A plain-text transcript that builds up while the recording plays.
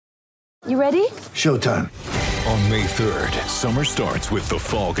You ready? Showtime. On May 3rd, summer starts with The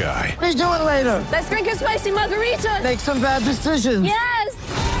Fall Guy. Let's do it later. Let's drink a spicy margarita. Make some bad decisions. Yes!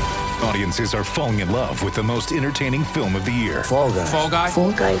 Audiences are falling in love with the most entertaining film of the year. Fall Guy. Fall Guy?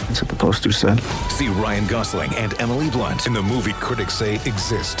 Fall guy. That's what the poster said. See Ryan Gosling and Emily Blunt in the movie critics say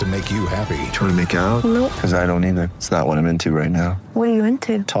exists to make you happy. Trying to make it out? Nope. Because I don't either. It's not what I'm into right now. What are you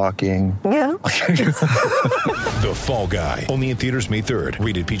into? Talking. Yeah. The Fall Guy. Only in theaters May 3rd.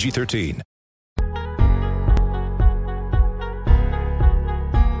 Rated PG-13.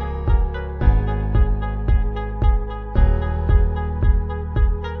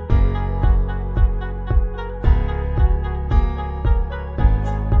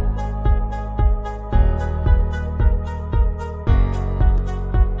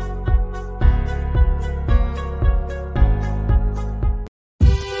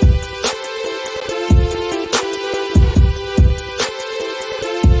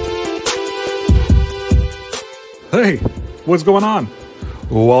 Hey, what's going on?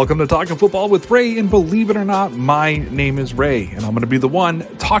 Welcome to Talking Football with Ray, and believe it or not, my name is Ray, and I'm going to be the one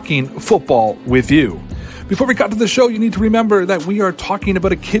talking football with you. Before we cut to the show, you need to remember that we are talking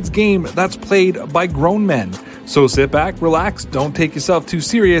about a kid's game that's played by grown men. So sit back, relax, don't take yourself too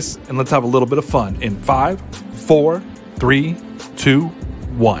serious, and let's have a little bit of fun in 5, 4, 3, 2,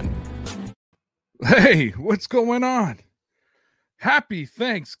 1. Hey, what's going on? Happy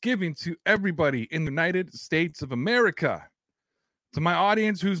Thanksgiving to everybody in the United States of America. To my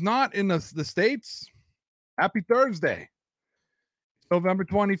audience who's not in the States, happy Thursday, November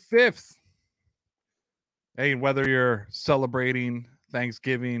 25th. Hey, whether you're celebrating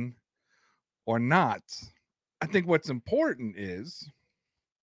Thanksgiving or not, I think what's important is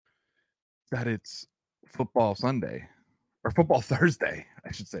that it's football Sunday, or football Thursday,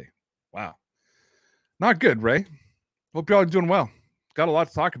 I should say. Wow. Not good, Ray. Hope y'all are doing well. Got a lot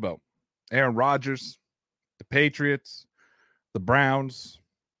to talk about. Aaron Rodgers, the Patriots, the Browns,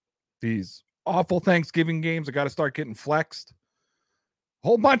 these awful Thanksgiving games that got to start getting flexed.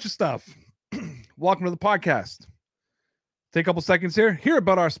 Whole bunch of stuff. Welcome to the podcast. Take a couple seconds here. Hear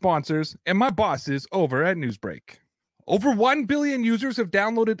about our sponsors and my bosses over at Newsbreak. Over 1 billion users have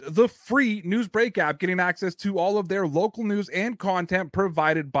downloaded the free Newsbreak app, getting access to all of their local news and content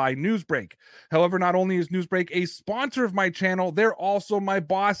provided by Newsbreak. However, not only is Newsbreak a sponsor of my channel, they're also my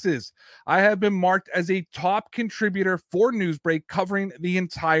bosses. I have been marked as a top contributor for Newsbreak, covering the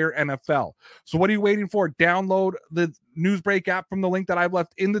entire NFL. So what are you waiting for? Download the Newsbreak app from the link that I've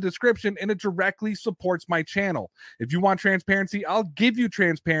left in the description, and it directly supports my channel. If you want transparency, I'll give you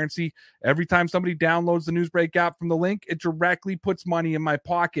transparency. Every time somebody downloads the Newsbreak app from the link, it directly puts money in my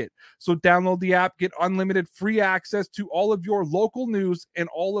pocket. So download the app, get unlimited free access to all of your local news and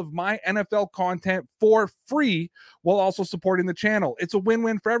all of my NFL content for free, while also supporting the channel. It's a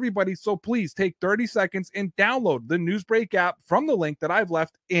win-win for everybody, so please take 30 seconds and download the Newsbreak app from the link that I've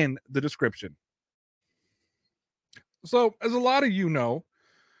left in the description. So, as a lot of you know,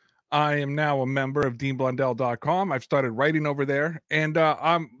 I am now a member of DeanBlundell.com. I've started writing over there, and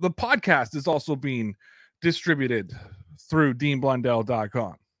the podcast is also being distributed through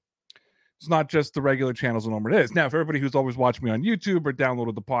DeanBlundell.com. It's not just the regular channels and number it is. Now, for everybody who's always watched me on YouTube or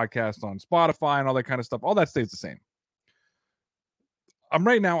downloaded the podcast on Spotify and all that kind of stuff, all that stays the same.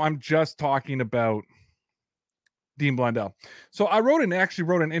 I'm just talking about Dean Blundell. So I actually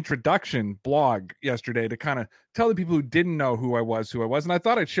wrote an introduction blog yesterday to kind of tell the people who didn't know who I was. And I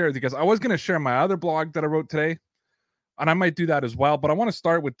thought I'd share it because I was going to share my other blog that I wrote today, and I might do that as well. But I want to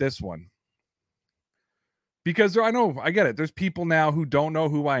start with this one because I get it. There's people now who don't know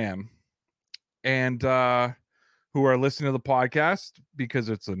who I am and who are listening to the podcast because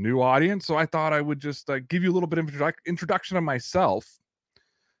it's a new audience. So I thought I would just give you a little bit of introduction of myself.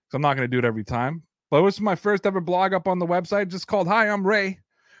 So I'm not going to do it every time. But it was my first ever blog up on the website, just called Hi, I'm Ray.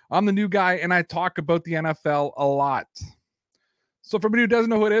 I'm the new guy, and I talk about the NFL a lot. So for everybody who doesn't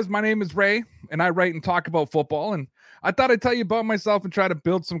know who it is, my name is Ray, and I write and talk about football. And I thought I'd tell you about myself and try to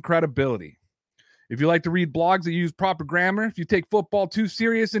build some credibility. If you like to read blogs that use proper grammar, if you take football too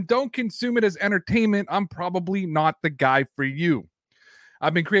serious and don't consume it as entertainment, I'm probably not the guy for you.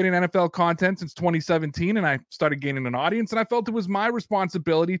 I've been creating NFL content since 2017, and I started gaining an audience, and I felt it was my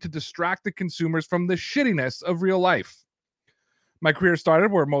responsibility to distract the consumers from the shittiness of real life. My career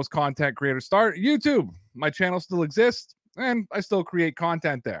started where most content creators start, YouTube. My channel still exists, and I still create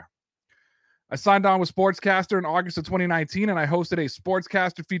content there. I signed on with Sportscaster in August of 2019, and I hosted a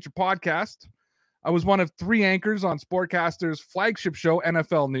Sportscaster feature podcast. I was one of 3 anchors on Sportcaster's flagship show,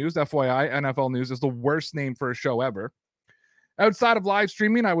 NFL News. FYI, NFL News is the worst name for a show ever. Outside of live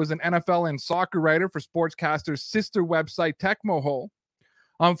streaming, I was an NFL and soccer writer for Sportscaster's sister website, Tecmo Hole.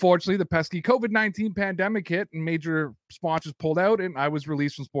 Unfortunately, the pesky COVID-19 pandemic hit and major sponsors pulled out, and I was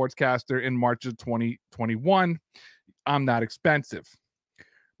released from Sportscaster in March of 2021. I'm not expensive.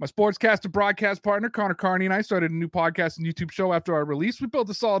 My Sportscaster broadcast partner, Connor Carney, and I started a new podcast and YouTube show after our release. We built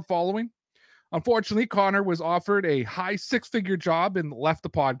a solid following. Unfortunately, Connor was offered a high six-figure job and left the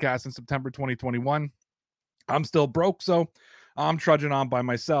podcast in September 2021. I'm still broke, so I'm trudging on by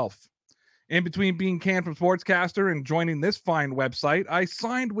myself. In between being canned from Sportscaster and joining this fine website, I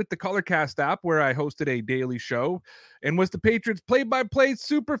signed with the Colorcast app where I hosted a daily show and was the Patriots play-by-play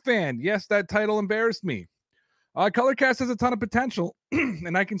super fan. Yes, that title embarrassed me. Colorcast has a ton of potential,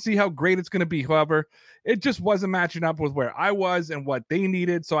 and I can see how great it's going to be. However, it just wasn't matching up with where I was and what they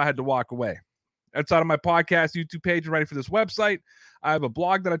needed, so I had to walk away. Outside of my podcast, YouTube page, and ready for this website, I have a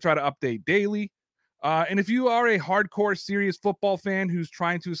blog that I try to update daily. And if you are a hardcore, serious football fan who's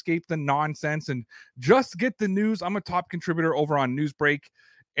trying to escape the nonsense and just get the news, I'm a top contributor over on Newsbreak,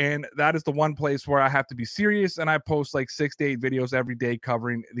 and that is the one place where I have to be serious, and I post like 6 to 8 videos every day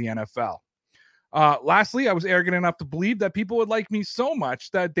covering the NFL. Lastly, I was arrogant enough to believe that people would like me so much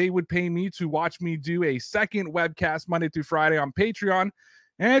that they would pay me to watch me do a second webcast Monday through Friday on Patreon,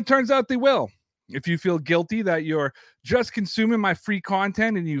 and it turns out they will. If you feel guilty that you're just consuming my free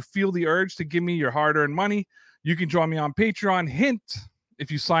content and you feel the urge to give me your hard-earned money, you can join me on Patreon. Hint,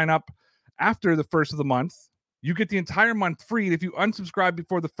 if you sign up after the first of the month, you get the entire month free. And if you unsubscribe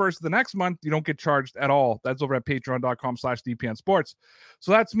before the first of the next month, you don't get charged at all. That's over at patreon.com/DPN Sports.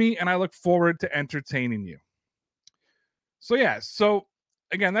 So that's me, and I look forward to entertaining you. So yeah, so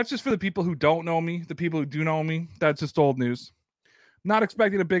again, that's just for the people who don't know me. The people who do know me, that's just old news. Not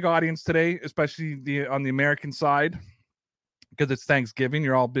expecting a big audience today, especially on the American side, because it's Thanksgiving.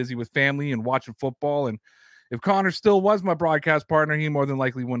 You're all busy with family and watching football. And if Connor still was my broadcast partner, he more than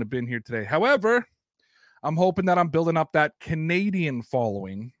likely wouldn't have been here today. However, I'm hoping that I'm building up that Canadian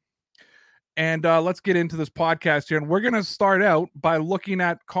following. And let's get into this podcast here. And we're going to start out by looking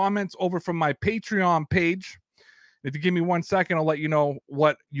at comments over from my Patreon page. If you give me 1 second, I'll let you know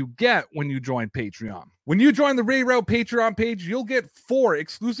what you get when you join Patreon. When you join the Ray Route Patreon page, you'll get 4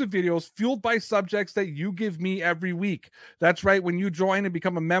 exclusive videos fueled by subjects that you give me every week. That's right. When you join and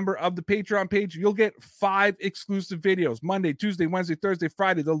become a member of the Patreon page, you'll get 5 exclusive videos: Monday, Tuesday, Wednesday, Thursday,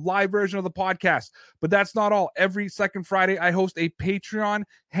 Friday, the live version of the podcast. But that's not all. Every second Friday, I host a Patreon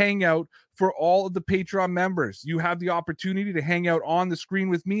hangout for all of the Patreon members. You have the opportunity to hang out on the screen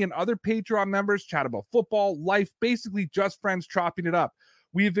with me and other Patreon members, chat about football, life, basically just friends chopping it up.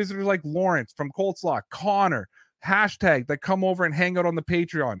 We have visitors like Lawrence from Coltslaw, Connor, hashtag that come over and hang out on the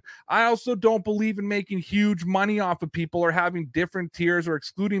Patreon. I also don't believe in making huge money off of people or having different tiers or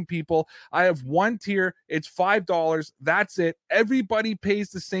excluding people. I have one tier. It's $5. That's it. Everybody pays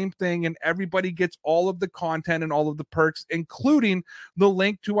the same thing, and everybody gets all of the content and all of the perks, including the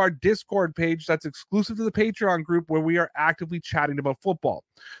link to our Discord page that's exclusive to the Patreon group where we are actively chatting about football.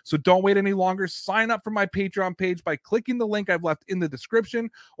 So don't wait any longer. Sign up for my Patreon page by clicking the link I've left in the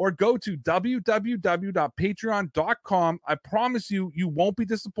description, or go to www.patreon.com. I promise you, you won't be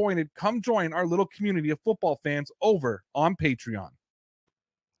disappointed. Come join our little community of football fans over on Patreon.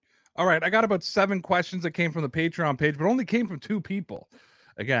 All right, I got about 7 questions that came from the Patreon page, but only came from 2 people.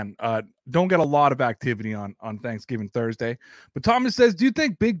 Again, don't get a lot of activity on Thanksgiving Thursday. But Thomas says, do you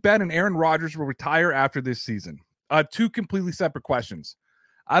think Big Ben and Aaron Rodgers will retire after this season? 2 completely separate questions.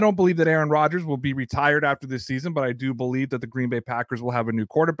 I don't believe that Aaron Rodgers will be retired after this season, but I do believe that the Green Bay Packers will have a new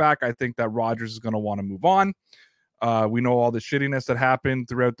quarterback. I think that Rodgers is going to want to move on. We know all the shittiness that happened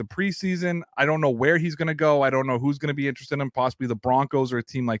throughout the preseason. I don't know where he's going to go. I don't know who's going to be interested in him, possibly the Broncos or a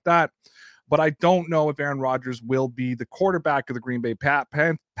team like that. But I don't know if Aaron Rodgers will be the quarterback of the Green Bay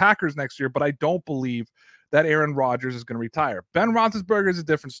Packers next year, but I don't believe that Aaron Rodgers is going to retire. Ben Roethlisberger is a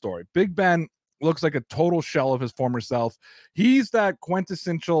different story. Big Ben looks like a total shell of his former self. He's that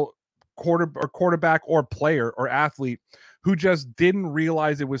quintessential quarterback or player or athlete who just didn't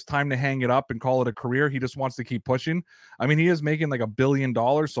realize it was time to hang it up and call it a career. He just wants to keep pushing. I mean, he is making like $1 billion,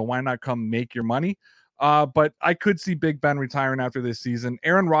 so why not come make your money? But I could see Big Ben retiring after this season.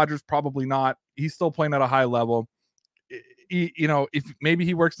 Aaron Rodgers, probably not. He's still playing at a high level. If maybe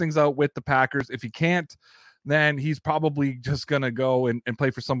he works things out with the Packers. If he can't, then he's probably just going to go and play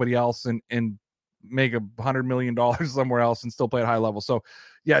for somebody else and make $100 million somewhere else and still play at high level. So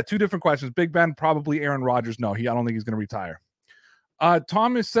yeah, 2 different questions. Big Ben, probably. Aaron Rodgers, no, I don't think he's going to retire.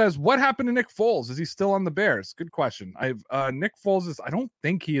 Thomas says, what happened to Nick Foles? Is he still on the Bears? Good question. Nick Foles I don't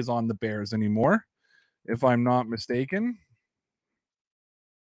think he is on the Bears anymore, if I'm not mistaken.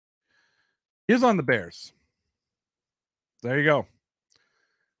 He is on the Bears. There you go.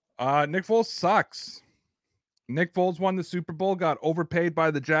 Nick Foles sucks. Nick Foles won the Super Bowl, got overpaid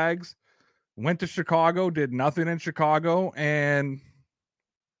by the Jags, went to Chicago, did nothing in Chicago, and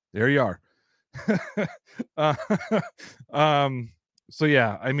there you are. So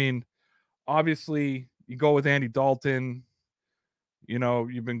yeah, I mean, obviously you go with Andy Dalton, you know,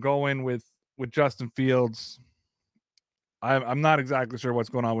 you've been going with Justin Fields. I'm not exactly sure what's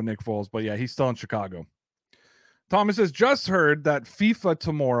going on with Nick Foles, but yeah, he's still in Chicago. Thomas says, just heard that FIFA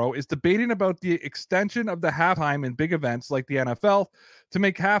tomorrow is debating about the extension of the halftime in big events like the NFL to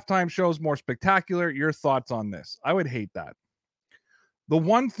make halftime shows more spectacular. Your thoughts on this? I would hate that. The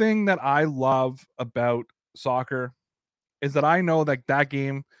one thing that I love about soccer is that I know that that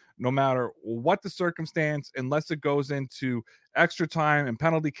game, no matter what the circumstance, unless it goes into extra time and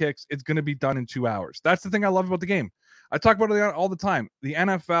penalty kicks, it's going to be done in 2 hours. That's the thing I love about the game. I talk about it all the time. The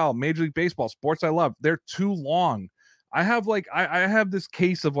NFL, Major League Baseball, sports I love, they're too long. I have I have this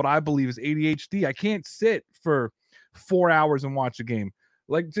case of what I believe is ADHD. I can't sit for 4 hours and watch a game.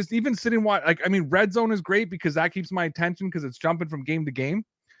 Like, just even sitting watch. Like, I mean, Red Zone is great because that keeps my attention because it's jumping from game to game.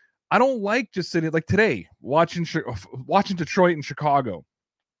 I don't like just sitting like today watching Detroit and Chicago,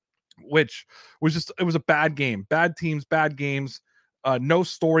 which was just, it was a bad game, bad teams, bad games. No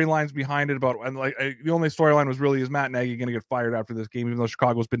storylines behind it about, and the only storyline was really, is Matt Nagy going to get fired after this game, even though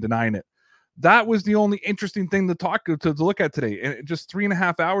Chicago's been denying it. That was the only interesting thing to look at today, and just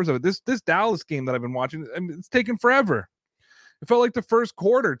 3.5 hours of it. This Dallas game that I've been watching, I mean, it's taken forever. It felt like the first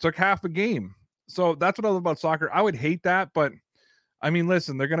quarter took half a game. So that's what I love about soccer. I would hate that, but I mean,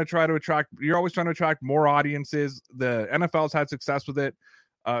 listen, they're going to try to attract. You're always trying to attract more audiences. The NFL's had success with it.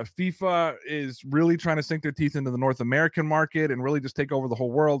 FIFA is really trying to sink their teeth into the North American market and really just take over the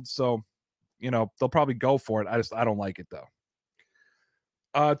whole world. So, you know, they'll probably go for it. I don't like it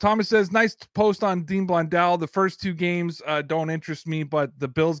though. Thomas says, nice post on Dean Blundell. The first 2 games don't interest me, but the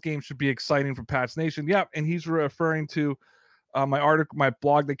Bills game should be exciting for Pats Nation. Yep. And he's referring to my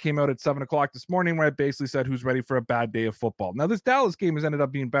blog that came out at 7:00 this morning, where I basically said, who's ready for a bad day of football? Now, this Dallas game has ended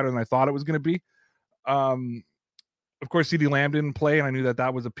up being better than I thought it was going to be. Of course, CeeDee Lamb didn't play, and I knew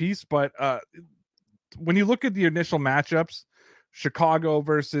that was a piece. But when you look at the initial matchups, Chicago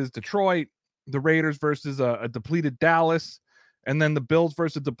versus Detroit, the Raiders versus a depleted Dallas, and then the Bills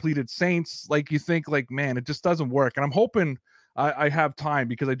versus depleted Saints, like, you think, like, man, it just doesn't work. And I'm hoping I have time,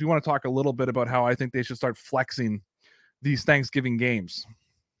 because I do want to talk a little bit about how I think they should start flexing these Thanksgiving games.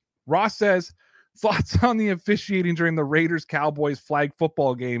 Ross says, thoughts on the officiating during the Raiders-Cowboys flag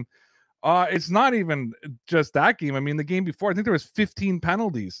football game? It's not even just that game. I mean, the game before, I think there was 15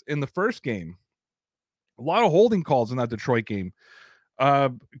 penalties in the first game. A lot of holding calls in that Detroit game.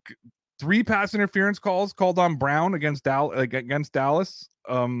 3 pass interference calls called on Brown against Dallas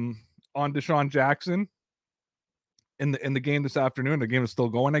on Deshaun Jackson in the game this afternoon. The game is still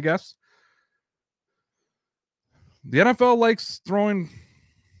going, I guess. The NFL likes throwing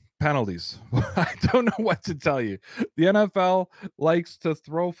penalties. I don't know what to tell you. The NFL likes to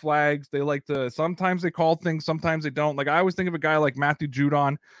throw flags. They like to, sometimes they call things, sometimes they don't. Like, I always think of a guy like Matthew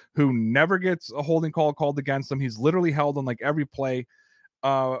Judon, who never gets a holding call called against him. He's literally held on like every play.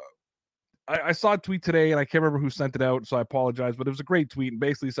 I saw a tweet today, and I can't remember who sent it out, so I apologize, but it was a great tweet, and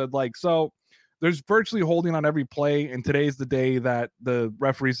basically said, like, so there's virtually holding on every play, and today's the day that the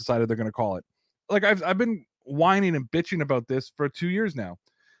referees decided they're going to call it. Like, I've been whining and bitching about this for 2 years now.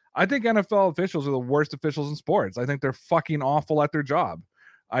 I think NFL officials are the worst officials in sports. I think they're fucking awful at their job.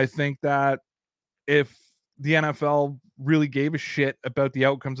 I think that if the NFL really gave a shit about the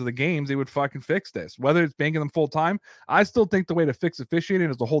outcomes of the games, they would fucking fix this. Whether it's banking them full time, I still think the way to fix officiating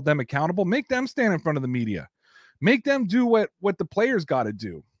is to hold them accountable. Make them stand in front of the media. Make them do what the players got to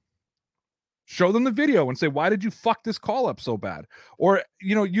do. Show them the video and say, why did you fuck this call up so bad? Or,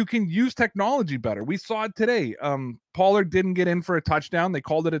 you know, you can use technology better. We saw it today. Pollard didn't get in for a touchdown. They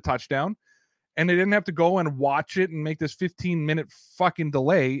called it a touchdown, and they didn't have to go and watch it and make this 15-minute fucking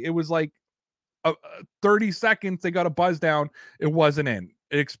delay. It was like 30 seconds. They got a buzz down. It wasn't in.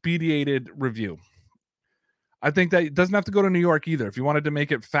 It expedited review. I think that it doesn't have to go to New York either. If you wanted to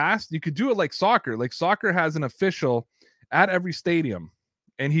make it fast, you could do it like soccer. Like, soccer has an official at every stadium,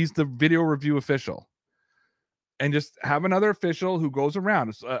 and he's the video review official. And just have another official who goes around.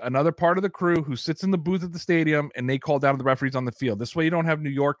 It's another part of the crew who sits in the booth at the stadium, and they call down to the referees on the field. This way you don't have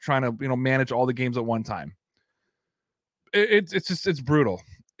New York trying to, you know, manage all the games at one time. It's brutal.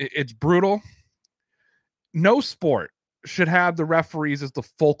 It's brutal. No sport should have the referees as the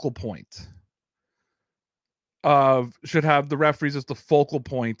focal point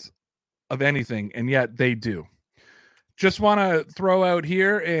of anything, and yet they do. Just want to throw out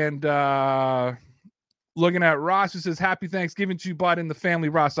here, and looking at Ross, who says, happy Thanksgiving to you, bud, and the family.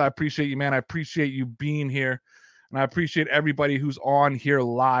 Ross, I appreciate you, man. I appreciate you being here. And I appreciate everybody who's on here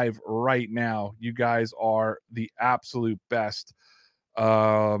live right now. You guys are the absolute best.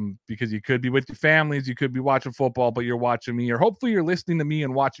 Because you could be with your families, you could be watching football, but you're watching me, or hopefully you're listening to me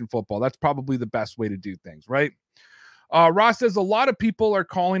and watching football. That's probably the best way to do things, right? Ross says a lot of people are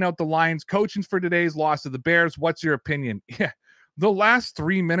calling out the Lions coaching for today's loss to the Bears. What's your opinion? Yeah, the last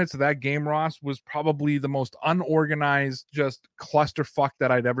 3 minutes of that game, Ross, was probably the most unorganized, just clusterfuck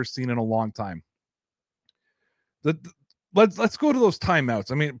that I'd ever seen in a long time. Let's go to those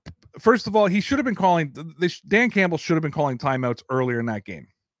timeouts. I mean, first of all, he should have been calling. Dan Campbell should have been calling timeouts earlier in that game.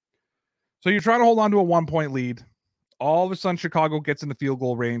 So you're trying to hold on to a 1-point lead. All of a sudden, Chicago gets in the field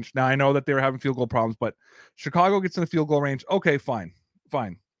goal range. Now, I know that they were having field goal problems, but Chicago gets in the field goal range. Okay, fine.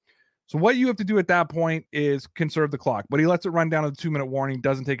 So what you have to do at that point is conserve the clock. But he lets it run down to the 2-minute warning,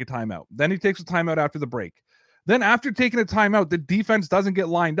 doesn't take a timeout. Then he takes a timeout after the break. Then after taking a timeout, the defense doesn't get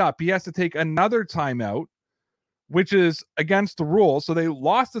lined up. He has to take another timeout, which is against the rules. So they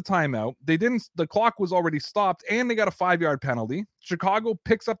lost the timeout. The clock was already stopped, and they got a 5-yard penalty. Chicago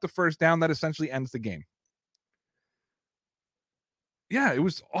picks up the first down. That essentially ends the game. Yeah, it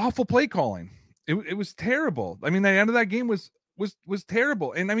was awful play calling. It was terrible. I mean, the end of that game was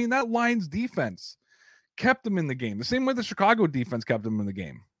terrible. And I mean, that Lions defense kept them in the game. The same way the Chicago defense kept them in the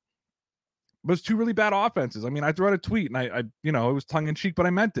game. But it's two really bad offenses. I mean, I threw out a tweet and I it was tongue in cheek, but I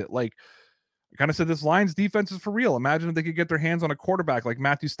meant it. Like, I kind of said, this Lions defense is for real. Imagine if they could get their hands on a quarterback like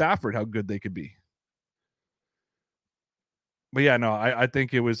Matthew Stafford, how good they could be. But yeah, no, I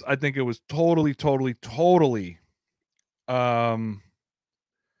think it was totally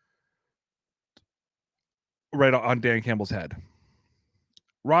right on Dan Campbell's head.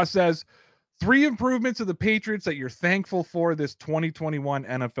 Ross says 3 improvements of the Patriots that you're thankful for this 2021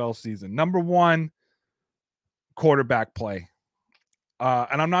 NFL season. Number 1, quarterback play.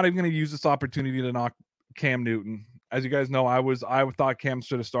 And I'm not even going to use this opportunity to knock Cam Newton. As you guys know, I thought Cam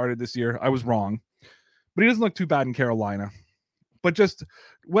should have started this year. I was wrong, but he doesn't look too bad in Carolina. But just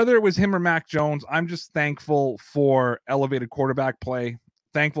whether it was him or Mac Jones, I'm just thankful for elevated quarterback play.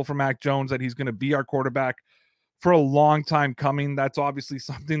 Thankful for Mac Jones that he's going to be our quarterback for a long time coming. That's obviously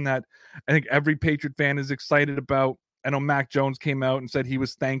something that I think every Patriot fan is excited about. I know Mac Jones came out and said he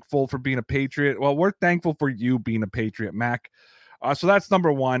was thankful for being a Patriot. Well, we're thankful for you being a Patriot, Mac. So that's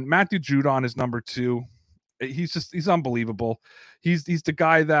number 1. Matthew Judon is number 2. He's unbelievable. He's the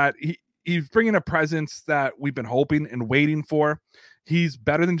guy that he's bringing a presence that we've been hoping and waiting for. He's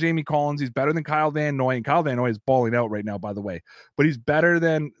better than Jamie Collins. He's better than Kyle Van Noy. And Kyle Van Noy is balling out right now, by the way. But he's better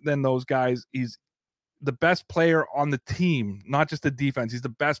than those guys. He's the best player on the team, not just the defense. He's the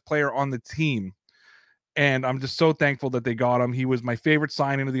best player on the team. And I'm just so thankful that they got him. He was my favorite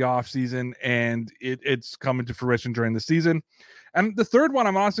signing of the offseason, and it's coming to fruition during the season. And the third one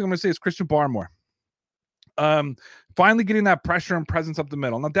I'm honestly going to say is Christian Barmore. Finally getting that pressure and presence up the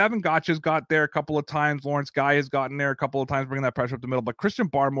middle. Now, Davin Gotcha's got there a couple of times. Lawrence Guy has gotten there a couple of times, bringing that pressure up the middle. But Christian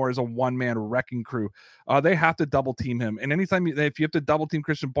Barmore is a one-man wrecking crew. They have to double team him. And anytime if you have to double team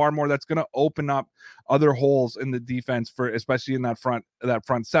Christian Barmore, that's going to open up other holes in the defense for, especially in that front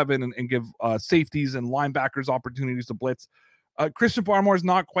seven, and give safeties and linebackers opportunities to blitz. Christian Barmore is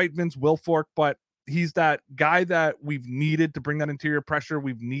not quite Vince Wilfork, but he's that guy that we've needed to bring that interior pressure.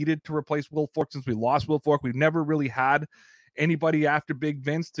 We've needed to replace Wilfork since we lost Wilfork. We've never really had anybody after Big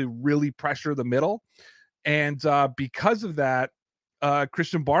Vince to really pressure the middle. And because of that,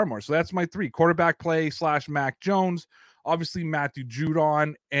 Christian Barmore. So that's my 3: quarterback play / Mac Jones, obviously Matthew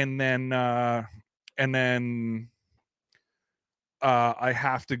Judon, and then I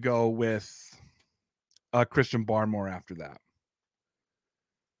have to go with Christian Barmore after that.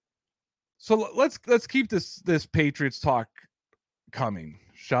 So let's keep this Patriots talk coming,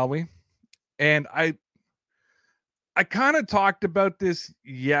 shall we? And I kind of talked about this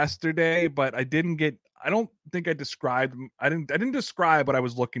yesterday, but I didn't describe what I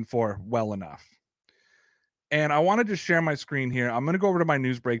was looking for well enough. And I wanted to share my screen here. I'm going to go over to my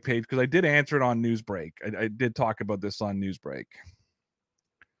Newsbreak page because I did answer it on Newsbreak. I did talk about this on Newsbreak.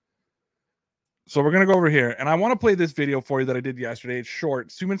 So we're going to go over here, and I want to play this video for you that I did yesterday. It's short,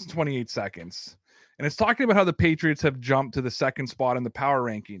 2 minutes and 28 seconds. And it's talking about how the Patriots have jumped to the 2nd spot in the power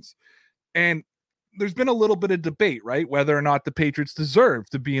rankings. And there's been a little bit of debate, right? Whether or not the Patriots deserve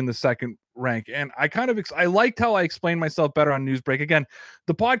to be in the 2nd rank. And I liked how I explained myself better on Newsbreak. Again,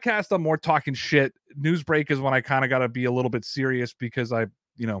 the podcast, I'm more talking shit. Newsbreak is when I kind of got to be a little bit serious because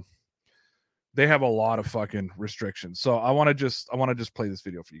they have a lot of fucking restrictions. So I want to just play this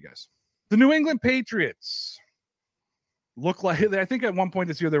video for you guys. The New England Patriots look like, I think at one point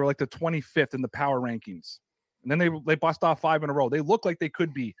this year, they were like the 25th in the power rankings. And then they bust off 5 in a row. They look like they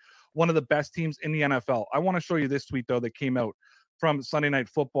could be one of the best teams in the NFL. I want to show you this tweet, though, that came out from Sunday Night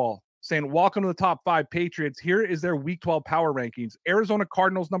Football saying, welcome to the top 5 Patriots. Here is their Week 12 power rankings. Arizona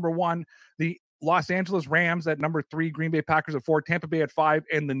Cardinals, number 1. The Los Angeles Rams at number 3. Green Bay Packers at 4. Tampa Bay at 5.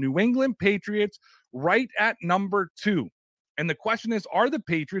 And the New England Patriots right at number 2. And the question is, are the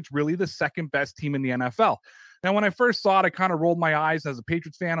Patriots really the second best team in the NFL? Now, when I first saw it, I kind of rolled my eyes. As a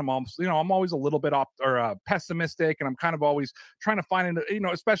Patriots fan, I'm always a little bit pessimistic, and I'm kind of always trying to find,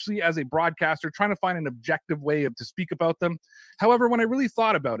 especially as a broadcaster, trying to find an objective way to speak about them. However, when I really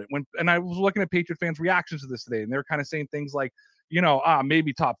thought about it, and I was looking at Patriot fans' reactions to this today, and they're kind of saying things like,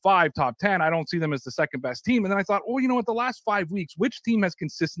 maybe top 5, top 10. I don't see them as the second best team. And then I thought, you know what? The last 5 weeks, which team has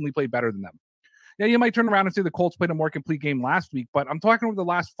consistently played better than them? Yeah, you might turn around and say the Colts played a more complete game last week, but I'm talking over the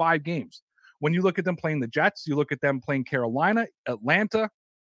last 5 games. When you look at them playing the Jets, you look at them playing Carolina, Atlanta,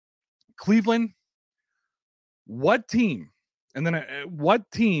 Cleveland, what team in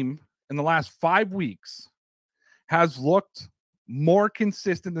the last 5 weeks has looked more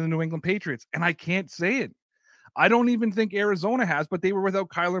consistent than the New England Patriots? And I can't say it. I don't even think Arizona has, but they were without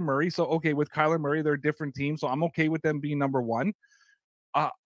Kyler Murray. So, okay, with Kyler Murray, they're a different team. So I'm okay with them being number 1.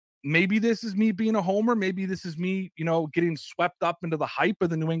 Maybe this is me being a homer. Maybe this is me, getting swept up into the hype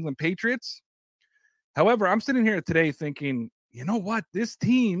of the New England Patriots. However, I'm sitting here today thinking, you know what? This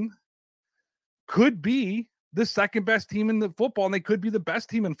team could be the second best team in the football, and they could be the best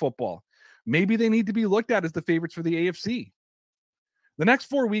team in football. Maybe they need to be looked at as the favorites for the AFC. The next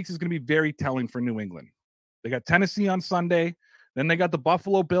 4 weeks is going to be very telling for New England. They got Tennessee on Sunday. Then they got the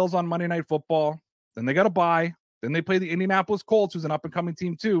Buffalo Bills on Monday Night Football. Then they got a bye. Then they play the Indianapolis Colts, who's an up-and-coming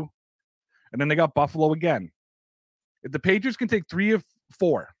team too. And then they got Buffalo again. If the Patriots can take 3 of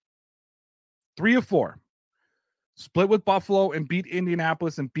 4, split with Buffalo and beat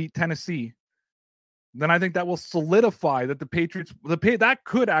Indianapolis and beat Tennessee, then I think that will solidify that the Patriots, that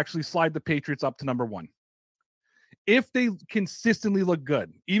could actually slide the Patriots up to number 1. If they consistently look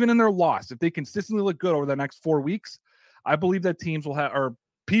good, even in their loss, if they consistently look good over the next 4 weeks, I believe that teams will have, or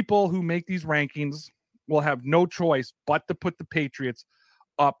people who make these rankings will have no choice but to put the Patriots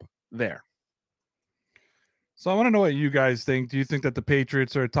up there. So I want to know what you guys think. Do you think that the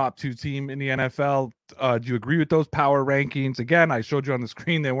Patriots are a top 2 team in the NFL? Do you agree with those power rankings? Again, I showed you on the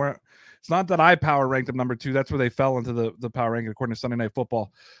screen. It's not that I power ranked them number 2. That's where they fell into the power ranking according to Sunday Night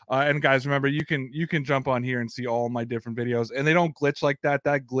Football. And guys, remember, you can jump on here and see all my different videos, and they don't glitch like that.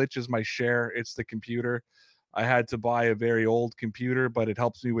 That glitch is my share. It's the computer. I had to buy a very old computer, but it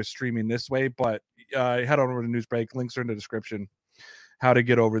helps me with streaming this way. But head on over to Newsbreak. Links are in the description. How to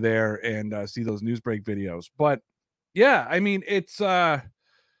get over there and see those Newsbreak videos. But yeah, I mean, it's I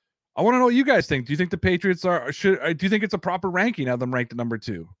want to know what you guys think. Do you think the Patriots do you think it's a proper ranking of them ranked at number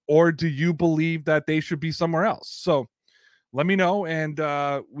 2, or do you believe that they should be somewhere else? So let me know, and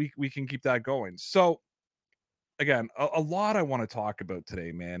we can keep that going. So again, a lot I want to talk about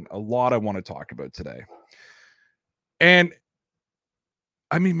today, man. A lot I want to talk about today. And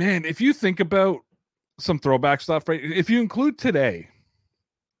I mean, man, if you think about some throwback stuff, right? If you include today,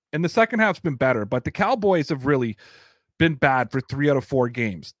 and the second half's been better, but the Cowboys have really been bad for 3 out of 4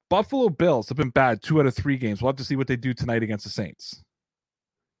 games. Buffalo Bills have been bad 2 out of 3 games. We'll have to see what they do tonight against the Saints.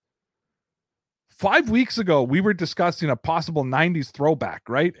 5 weeks ago, we were discussing a possible 90s throwback,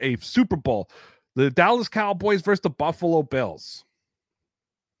 right? A Super Bowl. The Dallas Cowboys versus the Buffalo Bills.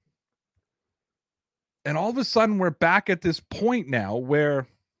 And all of a sudden, we're back at this point now where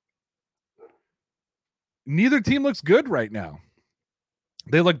neither team looks good right now.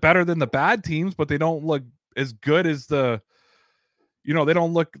 They look better than the bad teams, but they don't look as good as they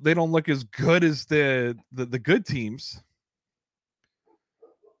don't look as good as the good teams.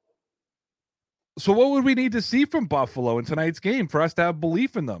 So what would we need to see from Buffalo in tonight's game for us to have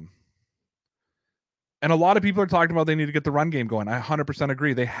belief in them? And a lot of people are talking about they need to get the run game going. I 100%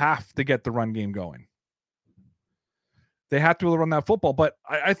 agree. They have to get the run game going. They have to run that football. But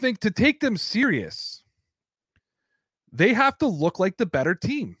I think to take them serious, they have to look like the better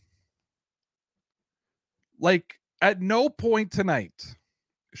team. Like, at no point tonight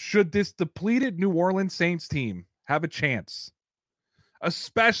should this depleted New Orleans Saints team have a chance,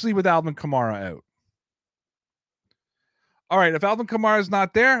 especially with Alvin Kamara out. All right, if Alvin Kamara is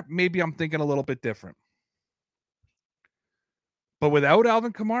not there, maybe I'm thinking a little bit different. But without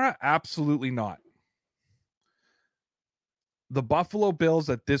Alvin Kamara, absolutely not. The Buffalo Bills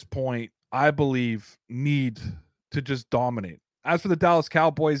at this point, I believe, need to just dominate. As for the Dallas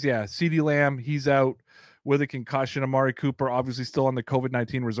Cowboys, yeah, CeeDee Lamb, he's out. with a concussion. Amari Cooper obviously still on the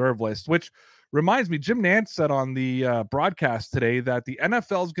COVID-19 reserve list, which reminds me, Jim Nantz said on the broadcast today that the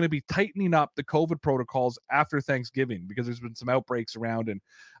NFL is going to be tightening up the COVID protocols after Thanksgiving because there's been some outbreaks around. And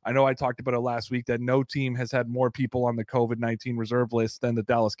I know I talked about it last week that no team has had more people on the COVID-19 reserve list than the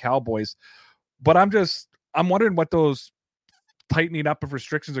Dallas Cowboys. But I'm wondering what those tightening up of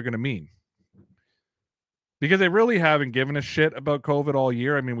restrictions are going to mean. Because they really haven't given a shit about COVID all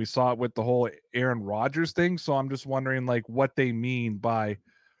year. I mean, we saw it with the whole Aaron Rodgers thing. So I'm just wondering like what they mean by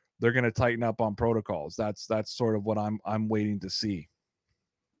they're going to tighten up on protocols. That's sort of what I'm waiting to see.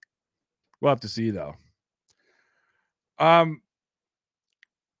 We'll have to see though.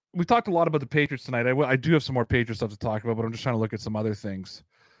 We talked a lot about the Patriots tonight. I do have some more Patriots stuff to talk about, but I'm just trying to look at some other things.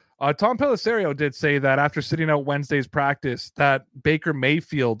 Tom Pelissero did say that after sitting out Wednesday's practice that Baker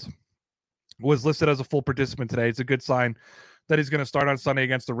Mayfield was listed as a full participant today. It's a good sign that he's going to start on Sunday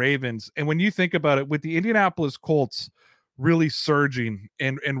against the Ravens. And when you think about it, with the Indianapolis Colts really surging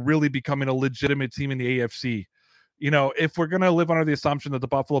and really becoming a legitimate team in the AFC, you know, if we're going to live under the assumption that the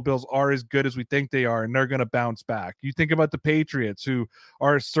Buffalo Bills are as good as we think they are and they're going to bounce back, you think about the Patriots, who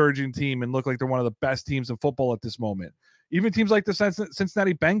are a surging team and look like they're one of the best teams in football at this moment. Even teams like the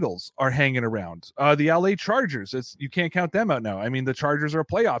Cincinnati Bengals are hanging around. The LA Chargers, you can't count them out now. I mean, the Chargers are a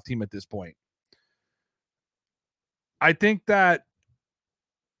playoff team at this point. I think that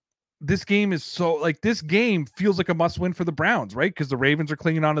this game this game feels like a must win for the Browns, right? Because the Ravens are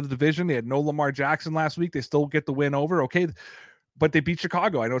clinging on to the division. They had no Lamar Jackson last week. They still get the win over. Okay. But they beat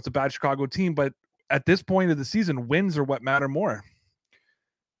Chicago. I know it's a bad Chicago team, but at this point of the season, wins are what matter more.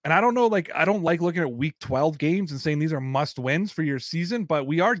 And I don't know, I don't like looking at week 12 games and saying these are must wins for your season, but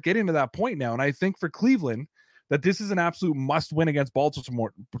we are getting to that point now. And I think for Cleveland, that this is an absolute must win against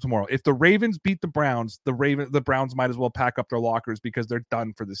Baltimore tomorrow. If the Ravens beat the Browns, the Browns might as well pack up their lockers because they're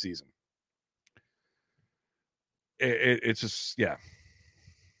done for the season. It's just, yeah.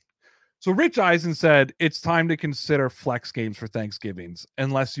 So Rich Eisen said it's time to consider flex games for Thanksgivings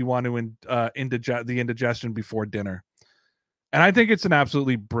unless you want to indigest the indigestion before dinner. And I think it's an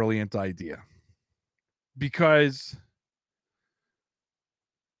absolutely brilliant idea because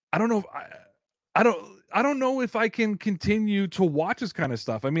I don't know if I can continue to watch this kind of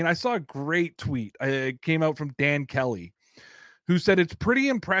stuff. I mean, I saw a great tweet. It came out from Dan Kelly, who said it's pretty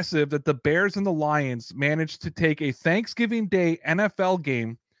impressive that the Bears and the Lions managed to take a Thanksgiving Day NFL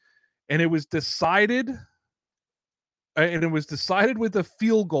game, and it was decided with a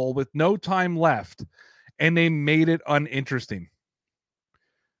field goal with no time left, and they made it uninteresting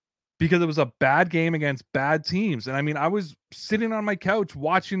because it was a bad game against bad teams. And I mean, I was sitting on my couch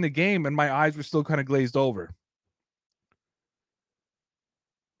watching the game and my eyes were still kind of glazed over.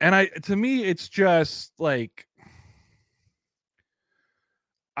 And to me, it's just like,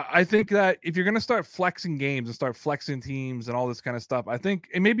 I think that if you're going to start flexing games and start flexing teams and all this kind of stuff, I think,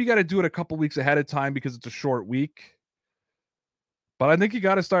 and maybe you got to do it a couple weeks ahead of time because it's a short week. But I think you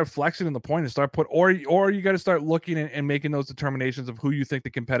got to start flexing in the point and start or you got to start looking and making those determinations of who you think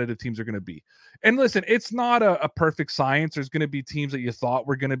the competitive teams are going to be. And listen, it's not a perfect science. There's going to be teams that you thought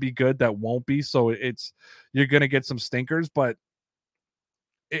were going to be good that won't be. So you're going to get some stinkers, but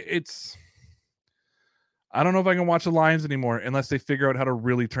I don't know if I can watch the Lions anymore unless they figure out how to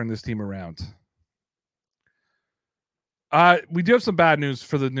really turn this team around. We do have some bad news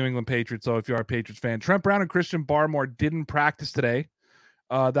for the New England Patriots, though, if you are a Patriots fan. Trent Brown and Christian Barmore didn't practice today.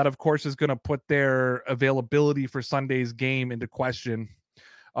 That, of course, is going to put their availability for Sunday's game into question.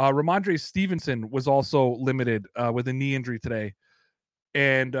 Ramondre Stevenson was also limited with a knee injury today.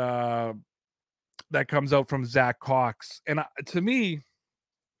 And that comes out from Zach Cox. And to me,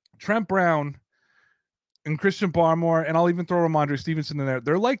 Trent Brown and Christian Barmore, and I'll even throw Ramondre Stevenson in there,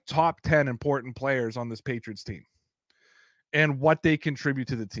 they're like top 10 important players on this Patriots team and what they contribute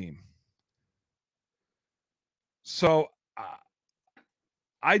to the team. So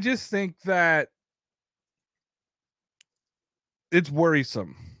I just think that it's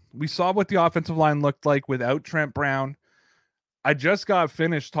worrisome. We saw what the offensive line looked like without Trent Brown. I just got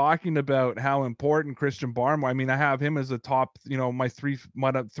finished talking about how important Christian Barmore. I mean, I have him as a top, my three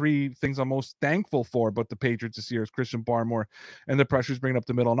things I'm most thankful for about the Patriots this year is Christian Barmore and the pressures bringing up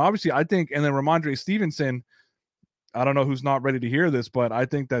the middle. And obviously I think, and then Ramondre Stevenson, I don't know who's not ready to hear this, but I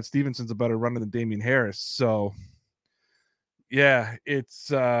think that Stevenson's a better runner than Damian Harris. So yeah,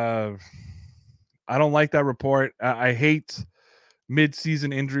 it's, I don't like that report. I hate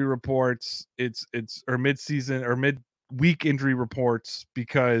mid-season injury reports. Or mid-season or mid-week injury reports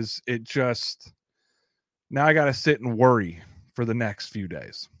because it just, now I got to sit and worry for the next few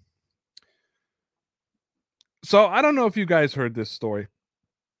days. So I don't know if you guys heard this story.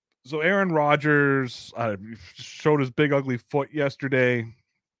 So Aaron Rodgers showed his big ugly foot yesterday,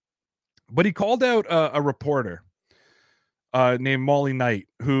 but he called out a reporter named Molly Knight,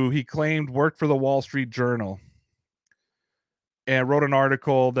 who he claimed worked for the Wall Street Journal and wrote an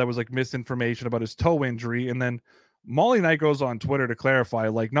article that was like misinformation about his toe injury. And then Molly Knight goes on Twitter to clarify,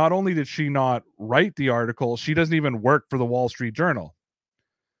 like, not only did she not write the article, she doesn't even work for the Wall Street Journal.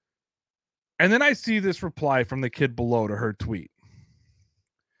 And then I see this reply from the kid below to her tweet.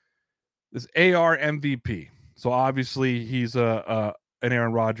 This AR MVP. So obviously he's an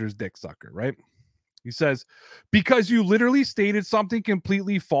Aaron Rodgers dick sucker, right? He says, because you literally stated something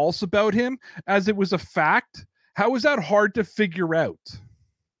completely false about him as it was a fact. How is that hard to figure out?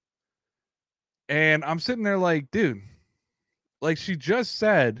 And I'm sitting there like, dude, like she just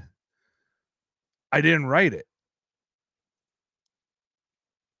said, I didn't write it.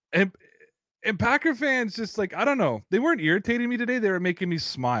 And Packer fans just like, I don't know. They weren't irritating me today. They were making me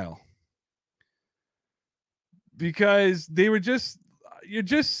smile. Because they were just, you're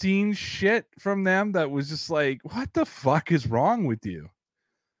just seeing shit from them that was just like, what the fuck is wrong with you?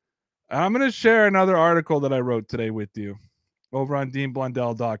 I'm going to share another article that I wrote today with you over on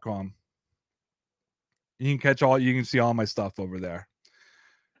DeanBlundell.com. You can see all my stuff over there.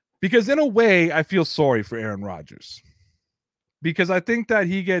 Because in a way, I feel sorry for Aaron Rodgers. Because I think that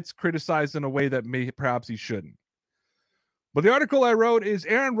he gets criticized in a way that perhaps he shouldn't. But the article I wrote is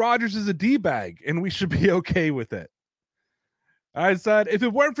Aaron Rodgers is a D-bag, and we should be okay with it. I said, if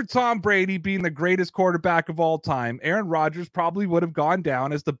it weren't for Tom Brady being the greatest quarterback of all time, Aaron Rodgers probably would have gone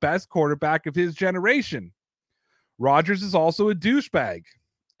down as the best quarterback of his generation. Rodgers is also a douchebag,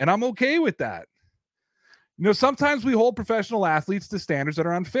 and I'm okay with that. You know, sometimes we hold professional athletes to standards that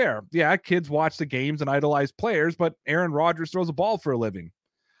are unfair. Yeah, kids watch the games and idolize players, but Aaron Rodgers throws a ball for a living.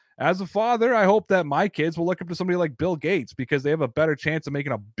 As a father, I hope that my kids will look up to somebody like Bill Gates because they have a better chance of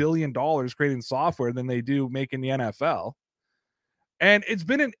making $1 billion creating software than they do making the NFL. And it's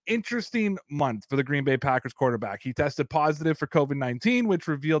been an interesting month for the Green Bay Packers quarterback. He tested positive for COVID-19, which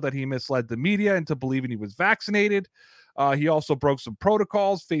revealed that he misled the media into believing he was vaccinated. He also broke some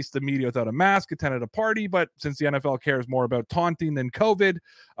protocols, faced the media without a mask, attended a party, but since the NFL cares more about taunting than COVID,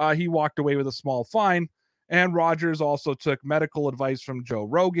 he walked away with a small fine. And Rodgers also took medical advice from Joe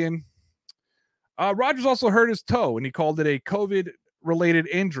Rogan. Rodgers also hurt his toe, and he called it a COVID-related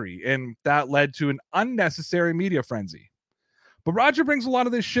injury, and that led to an unnecessary media frenzy. But Rodgers brings a lot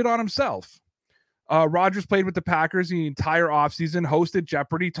of this shit on himself. Rodgers played with the Packers the entire offseason, hosted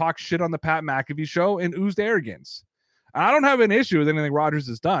Jeopardy, talked shit on the Pat McAfee show, and oozed arrogance. I don't have an issue with anything Rodgers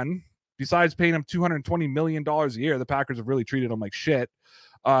has done. Besides paying him $220 million a year, the Packers have really treated him like shit.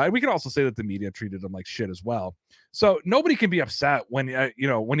 And we can also say that the media treated him like shit as well. So nobody can be upset when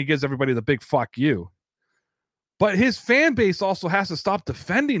he gives everybody the big fuck you. But his fan base also has to stop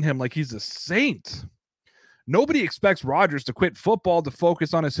defending him like he's a saint. Nobody expects Rodgers to quit football to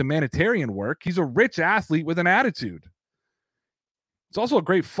focus on his humanitarian work. He's a rich athlete with an attitude. It's also a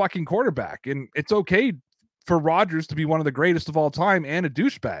great fucking quarterback, and it's okay for Rodgers to be one of the greatest of all time and a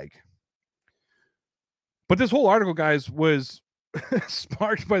douchebag. But this whole article, guys, was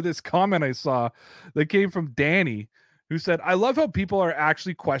sparked by this comment I saw that came from Danny, who said, I love how people are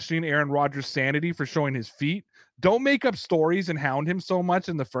actually questioning Aaron Rodgers' sanity for showing his feet. Don't make up stories and hound him so much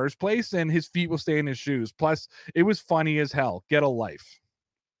in the first place, and his feet will stay in his shoes. Plus, it was funny as hell. Get a life.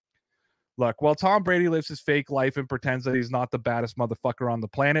 Look, while Tom Brady lives his fake life and pretends that he's not the baddest motherfucker on the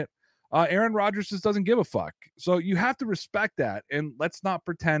planet, Aaron Rodgers just doesn't give a fuck. So you have to respect that, and let's not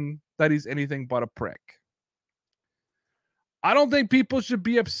pretend that he's anything but a prick. I don't think people should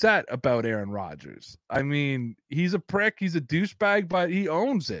be upset about Aaron Rodgers. I mean, he's a prick, he's a douchebag, but he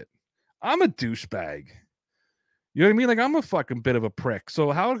owns it. I'm a douchebag. You know what I mean? Like, I'm a fucking bit of a prick.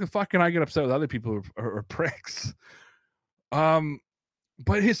 So how the fuck can I get upset with other people who are pricks?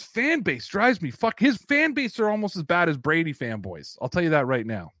 But his fan base drives me. His fan base are almost as bad as Brady fanboys. I'll tell you that right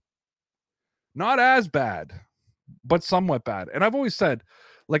now. Not as bad, but somewhat bad. And I've always said,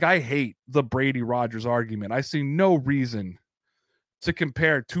 like, I hate the Brady Rodgers argument. I see no reason to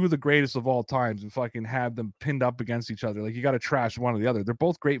compare two of the greatest of all times and fucking have them pinned up against each other. Like, you got to trash one or the other. They're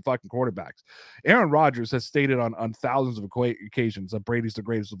both great fucking quarterbacks. Aaron Rodgers has stated on thousands of occasions that Brady's the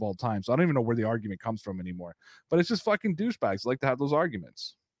greatest of all time. So I don't even know where the argument comes from anymore. But it's just fucking douchebags like to have those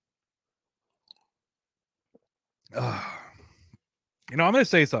arguments. I'm going to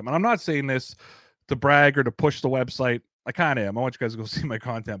say something. I'm not saying this to brag or to push the website. I kind of am. I want you guys to go see my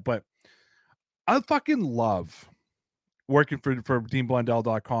content. But I fucking love working for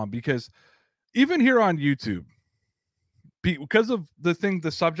DeanBlundell.com, because even here on YouTube, because of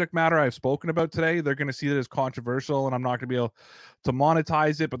the subject matter I've spoken about today, they're going to see it as controversial, and I'm not going to be able to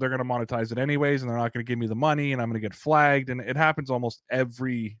monetize it, but they're going to monetize it anyways, and they're not going to give me the money, and I'm going to get flagged, and it happens almost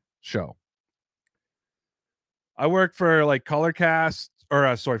every show. I work for like Colorcast,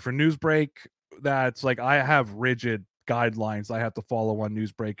 or for Newsbreak. That's like, I have rigid guidelines I have to follow on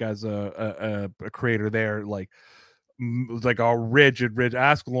Newsbreak as a creator there, like a rigid.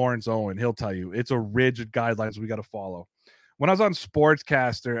 Ask Lawrence Owen, he'll tell you it's a rigid guidelines we got to follow. When I was on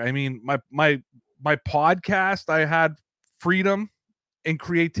Sportscaster, I mean, my podcast, I had freedom and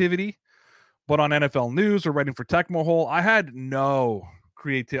creativity, but on NFL News or writing for Tecmo Hole, I had no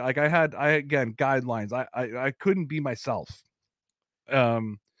creativity. Like I again, guidelines. I couldn't be myself.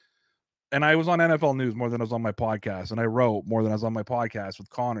 And I was on NFL News more than I was on my podcast, and I wrote more than I was on my podcast with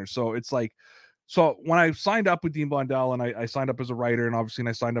Connor. So it's like, so when I signed up with Dean Blundell, and I signed up as a writer, and obviously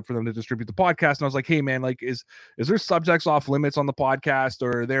I signed up for them to distribute the podcast, and I was like, hey man, like, is there subjects off limits on the podcast,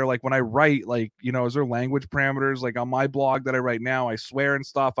 or they're like, when I write, like, you know, is there language parameters? Like on my blog that I write now, I swear and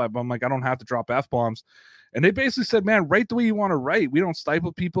stuff. I'm like, I don't have to drop F-bombs. And they basically said, man, write the way you want to write. We don't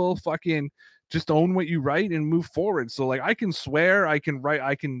stifle people. Fucking just own what you write and move forward. So like, I can swear, I can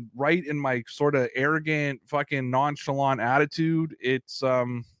write in my sort of arrogant, fucking nonchalant attitude. It's,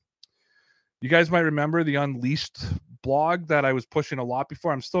 you guys might remember the Unleashed blog that I was pushing a lot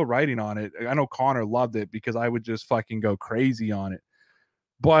before. I'm still writing on it. I know Connor loved it because I would just fucking go crazy on it.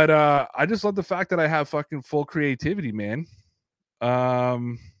 But I just love the fact that I have fucking full creativity, man.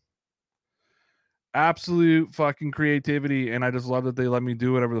 Absolute fucking creativity, and I just love that they let me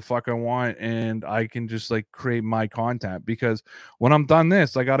do whatever the fuck I want, and I can just like create my content, because when I'm done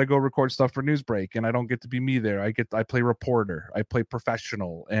this, I got to go record stuff for Newsbreak, and I don't get to be me there. I play reporter, I play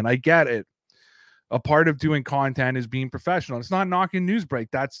professional, and I get it. A part of doing content is being professional. It's not knocking Newsbreak.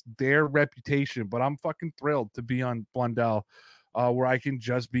 That's their reputation, but I'm fucking thrilled to be on Blundell, where I can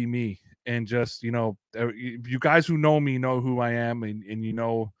just be me, and just, you know, you guys who know me know who I am, and you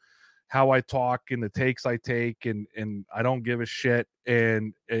know how I talk and the takes I take, and I don't give a shit,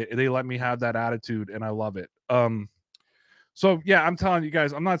 and they let me have that attitude, and I love it. So yeah, I'm telling you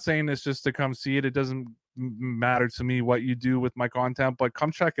guys, I'm not saying this just to come see it. It doesn't matter to me what you do with my content, but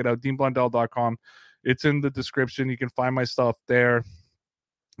come check it out, deanblundell.com. It's in the description. You can find my stuff there.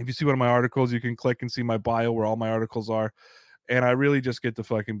 If you see one of my articles, you can click and see my bio where all my articles are. And I really just get to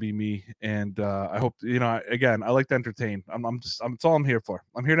fucking be me. And I hope, you know, again, I like to entertain. It's all I'm here for.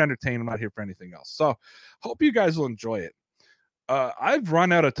 I'm here to entertain. I'm not here for anything else. So hope you guys will enjoy it. I've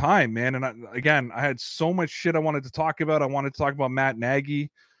run out of time, man. And I had so much shit I wanted to talk about. I wanted to talk about Matt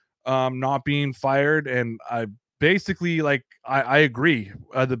Nagy not being fired. And I basically, like, I agree.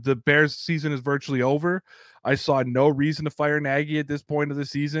 The Bears season is virtually over. I saw no reason to fire Nagy at this point of the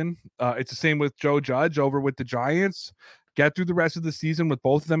season. It's the same with Joe Judge over with the Giants. Get through the rest of the season with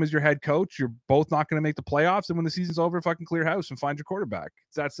both of them as your head coach. You're both not going to make the playoffs. And when the season's over, fucking clear house and find your quarterback.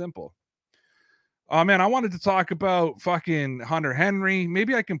 It's that simple. Oh, man, I wanted to talk about fucking Hunter Henry.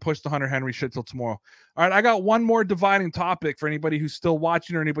 Maybe I can push the Hunter Henry shit till tomorrow. All right, I got one more dividing topic for anybody who's still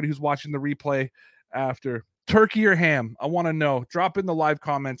watching or anybody who's watching the replay after. Turkey or ham? I want to know. Drop in the live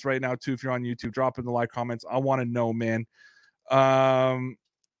comments right now, too, if you're on YouTube. Drop in the live comments. I want to know, man.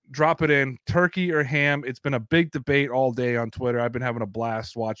 Drop it in. Turkey or ham? It's been a big debate all day on Twitter. I've been having a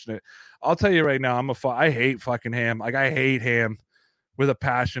blast watching it. I'll tell you right now, I hate fucking ham. Like, I hate ham with a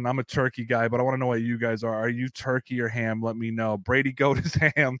passion. I'm a turkey guy, but I want to know what you guys are. Are you turkey or ham? Let me know. Brady Goat is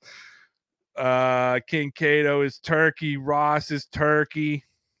ham. King Cato is turkey. Ross is turkey.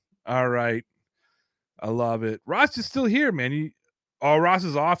 All right. I love it. Ross is still here, man. Ross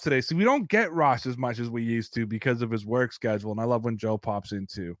is off today. See, we don't get Ross as much as we used to because of his work schedule, and I love when Joe pops in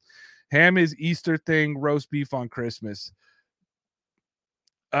too. Ham is Easter thing, roast beef on Christmas.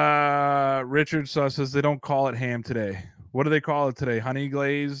 Richard says they don't call it ham today. What do they call it today? Honey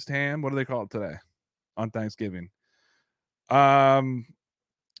glazed ham? What do they call it today on Thanksgiving?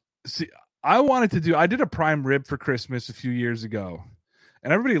 See, I did a prime rib for Christmas a few years ago,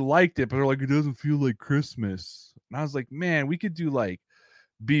 and everybody liked it, but they're like, it doesn't feel like Christmas. And I was like, man, we could do like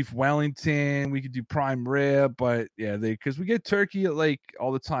beef Wellington, we could do prime rib, but yeah, because we get turkey like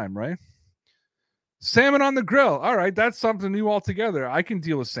all the time, right? Salmon on the grill. All right, that's something new altogether. I can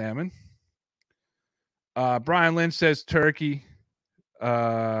deal with salmon. Brian Lynch says turkey.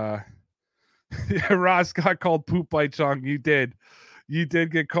 Yeah, Ross got called poop by Chung. You did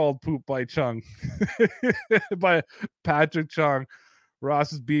get called poop by Chung. By Patrick Chung.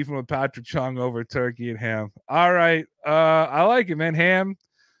 Ross is beefing with Patrick Chung over turkey and ham. All right. I like it, man. Ham.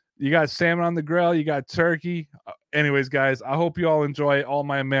 You got salmon on the grill. You got turkey. anyways, guys, I hope you all enjoy. All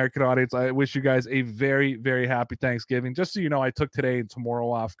my American audience, I wish you guys a very, very happy Thanksgiving. Just so you know, I took today and tomorrow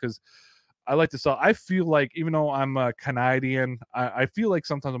off because I like to sell. I feel like even though I'm a Canadian, I feel like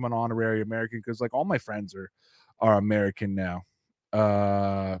sometimes I'm an honorary American because like all my friends are American now.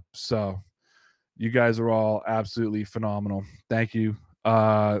 So you guys are all absolutely phenomenal. Thank you.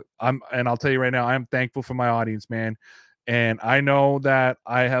 I'll tell you right now, I'm thankful for my audience, man. And I know that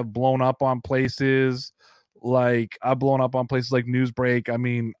I have blown up on places like Newsbreak. I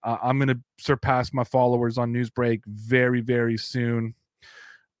mean, I'm going to surpass my followers on Newsbreak very, very soon.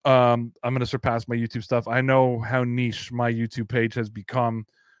 I'm going to surpass my YouTube stuff. I know how niche my YouTube page has become,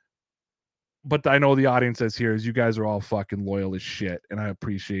 but I know the audience that's here is you guys are all fucking loyal as shit, and I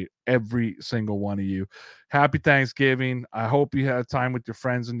appreciate every single one of you. Happy Thanksgiving. I hope you had time with your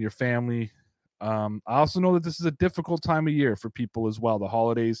friends and your family. I also know that this is a difficult time of year for people as well. The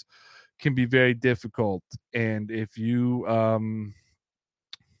holidays can be very difficult, and if you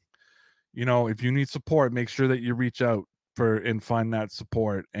if you need support, make sure that you reach out and find that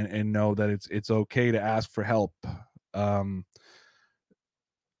support and know that it's okay to ask for help.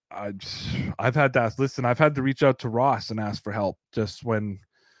 I've had to reach out to Ross and ask for help just when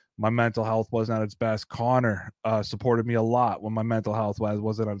my mental health wasn't at its best. Connor supported me a lot when my mental health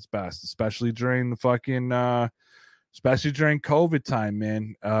wasn't at its best, especially during the especially during COVID time,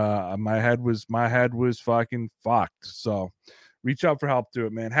 man. My head was fucking fucked. So reach out for help through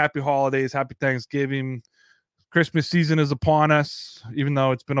it, man. Happy holidays, happy Thanksgiving. Christmas season is upon us, even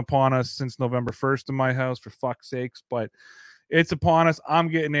though it's been upon us since November 1st in my house, for fuck's sakes, but it's upon us. I'm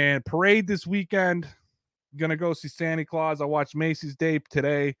getting in parade this weekend. Gonna go see Santa Claus. I watched Macy's Day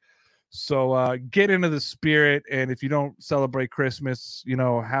today. So get into the spirit. And if you don't celebrate Christmas,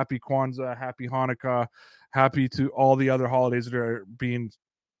 happy Kwanzaa, happy Hanukkah, happy to all the other holidays that are being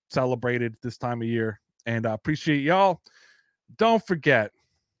celebrated this time of year. And I appreciate y'all. Don't forget,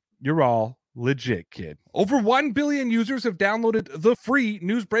 you're all legit, kid. Over 1 billion users have downloaded the free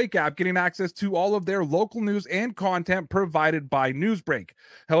Newsbreak app, getting access to all of their local news and content provided by Newsbreak.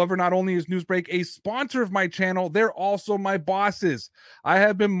 However, not only is Newsbreak a sponsor of my channel, they're also my bosses. I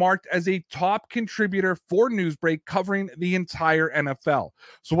have been marked as a top contributor for Newsbreak, covering the entire NFL.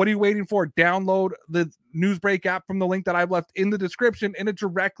 So what are you waiting for? Download the Newsbreak app from the link that I've left in the description, and it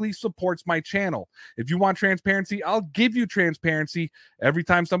directly supports my channel. If you want transparency, I'll give you transparency. Every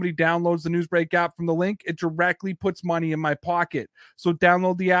time somebody downloads the Newsbreak app from the link, it directly puts money in my pocket. So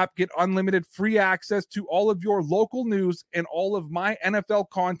download the app, get unlimited free access to all of your local news and all of my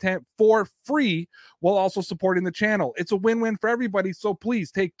NFL content for free, while also supporting the channel. It's a win-win for everybody. So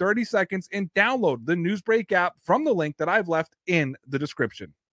please take 30 seconds and download the Newsbreak app from the link that I've left in the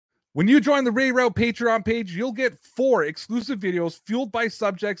description. When you join the Ray Route Patreon page, you'll get 4 exclusive videos fueled by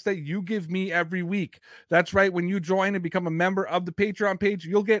subjects that you give me every week. That's right. When you join and become a member of the Patreon page,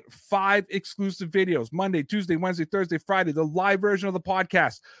 you'll get 5 exclusive videos: Monday, Tuesday, Wednesday, Thursday, Friday, the live version of the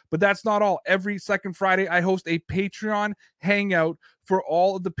podcast. But that's not all. Every second Friday, I host a Patreon hangout for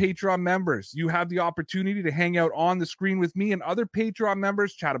all of the Patreon members. You have the opportunity to hang out on the screen with me and other Patreon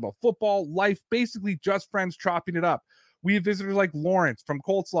members, chat about football, life, basically just friends chopping it up. We have visitors like Lawrence from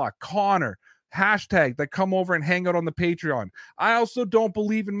Coldslaw, Connor, Hashtag, that come over and hang out on the Patreon. I also don't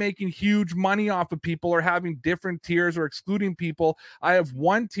believe in making huge money off of people or having different tiers or excluding people. I have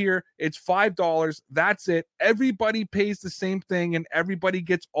one tier. It's $5. That's it. Everybody pays the same thing, and everybody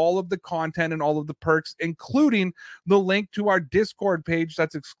gets all of the content and all of the perks, including the link to our Discord page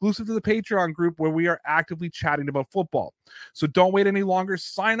that's exclusive to the Patreon group, where we are actively chatting about football. So don't wait any longer.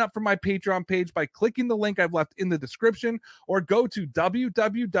 Sign up for my Patreon page by clicking the link I've left in the description, or go to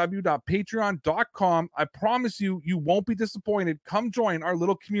www.patreon.com. I promise you, you won't be disappointed. Come join our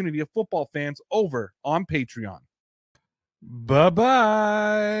little community of football fans over on Patreon.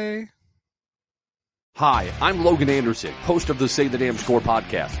 Bye-bye. Hi, I'm Logan Anderson, host of the Say the Damn Score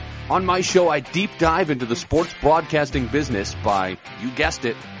podcast. On my show, I deep dive into the sports broadcasting business by, you guessed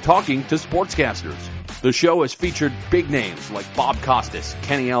it, talking to sportscasters. The show has featured big names like Bob Costas,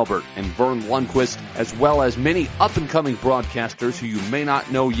 Kenny Albert, and Vern Lundquist, as well as many up-and-coming broadcasters who you may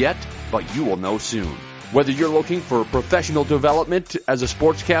not know yet, but you will know soon. Whether you're looking for professional development as a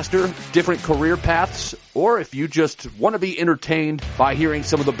sportscaster, different career paths, or if you just want to be entertained by hearing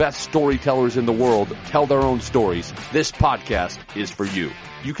some of the best storytellers in the world tell their own stories, this podcast is for you.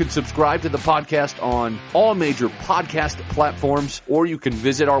 You can subscribe to the podcast on all major podcast platforms, or you can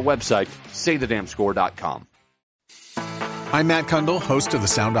visit our website, saythedamnscore.com. I'm Matt Kundle, host of the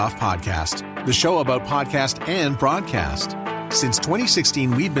Sound Off Podcast, the show about podcast and broadcast. Since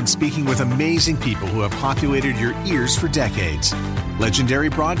 2016, we've been speaking with amazing people who have populated your ears for decades. Legendary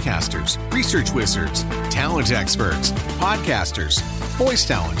broadcasters, research wizards, talent experts, podcasters, voice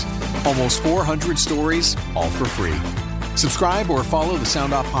talent. Almost 400 stories, all for free. Subscribe or follow the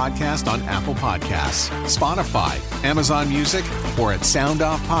Sound Off Podcast on Apple Podcasts, Spotify, Amazon Music, or at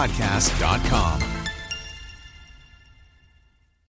soundoffpodcast.com.